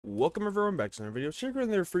Welcome everyone back to another video. Check in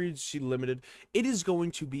there for UGC limited. It is going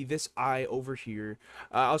to be this eye over here.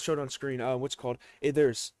 I'll show it on screen. What's called?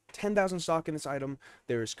 There's 10,000 stock in this item.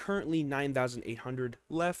 There is currently 9,800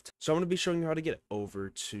 left. So I'm going to be showing you how to get over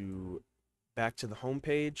to back to the home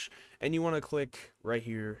page, and you want to click right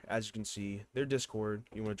here. As you can see, their Discord.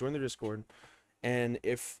 You want to join their Discord, and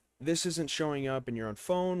if this isn't showing up and you're on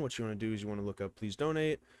phone, what you want to do is you want to look up please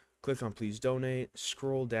donate. Click on please donate.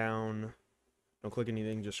 Scroll down. Don't click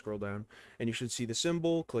anything, just scroll down, and you should see the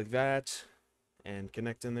symbol. Click that and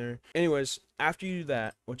connect in there. Anyways, after you do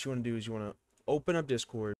that, what you want to do is you want to open up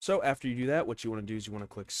Discord. So after you do that, what you want to do is you want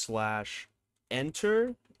to click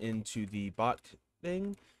 /enter into the bot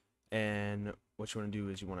thing, and what you want to do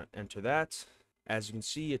is you want to enter that. As you can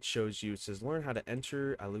see, it shows you, it says learn how to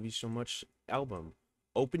enter I Love You So Much album.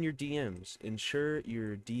 Open your DMs. Ensure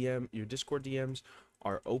your Discord DMs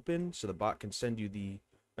are open so the bot can send you the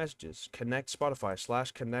messages. Connect Spotify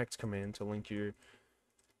 /connect command to link your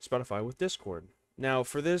Spotify with Discord. Now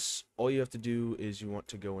for this, all you have to do is you want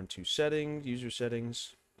to go into settings, user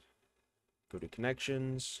settings, go to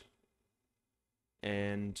connections,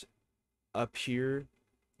 and up here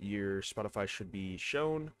your Spotify should be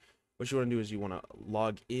shown. What you want to do is you want to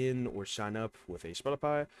log in or sign up with a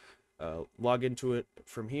Spotify, log into it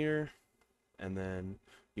from here, and then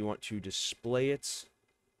you want to display it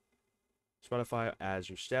Spotify as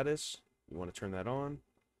your status. You want to turn that on,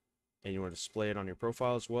 and you want to display it on your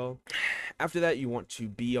profile as well. After that, you want to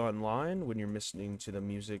be online when you're listening to the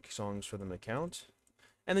music songs for the account,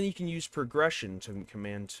 and then you can use progression to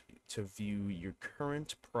command to view your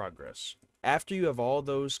current progress. After you have all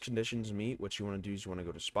those conditions meet, what you want to do is you want to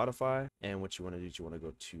go to Spotify, and what you want to do is you want to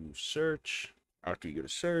go to search. After you go to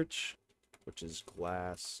search, which is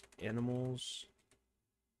glass animals.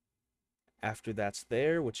 After that's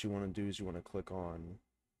there, what you want to do is you want to click on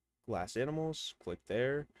glass animals, click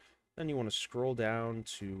there. Then you want to scroll down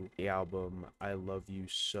to the album I Love You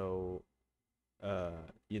So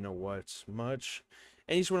You Know What Much,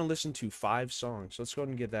 and you just want to listen to 5 songs. So let's go ahead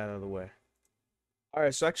and get that out of the way.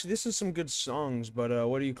 Alright, so actually this is some good songs, but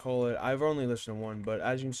what do you call it? I've only listened to one, but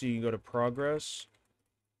as you can see, you go to progress,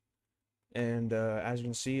 and as you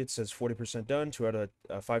can see, it says 40% done, 2 out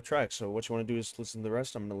of 5 tracks. So what you want to do is listen to the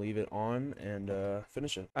rest. I'm going to leave it on and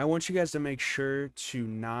finish it. I want you guys to make sure to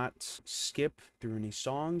not skip through any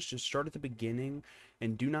songs. Just start at the beginning,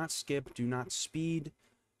 and do not skip, do not speed,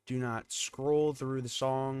 do not scroll through the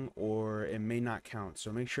song, or it may not count.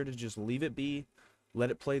 So make sure to just leave it be. Let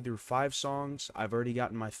it play through 5 songs. I've already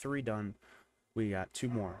gotten my 3 done. We got 2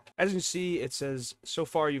 more. As you can see, it says so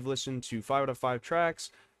far you've listened to 5 out of 5 tracks,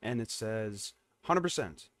 and it says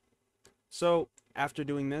 100%. So after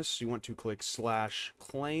doing this, you want to click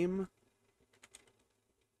 /claim.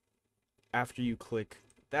 After you click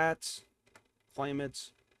that, claim it.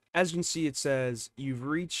 As you can see, it says you've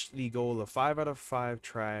reached the goal of 5 out of 5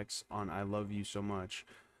 tracks on I Love You So Much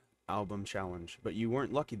album challenge, but you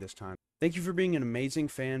weren't lucky this time. Thank you for being an amazing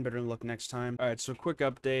fan. Better luck next time. Alright, so quick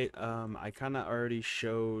update. I kind of already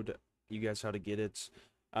showed you guys how to get it.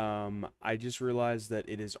 I just realized that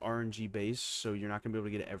it is RNG based, so you're not gonna be able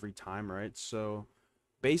to get it every time, right? So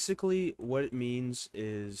basically what it means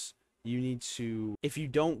is you need to, if you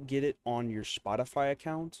don't get it on your Spotify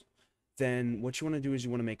account, then what you want to do is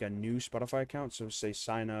you want to make a new Spotify account. So say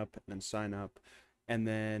sign up, and then sign up, and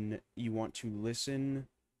then you want to listen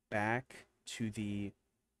back to the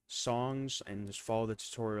songs and just follow the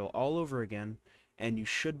tutorial all over again, and you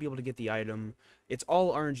should be able to get the item. It's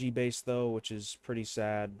all RNG based though, which is pretty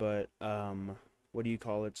sad, but what do you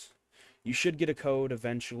call it? You should get a code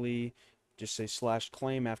eventually. Just say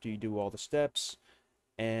 /claim after you do all the steps,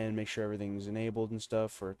 and make sure everything's enabled and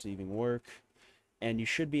stuff for it to even work, and you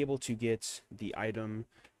should be able to get the item.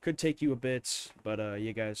 Could take you a bit, but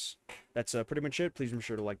yeah guys, that's pretty much it. Please make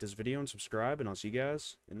sure to like this video and subscribe, and I'll see you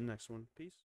guys in the next one. Peace.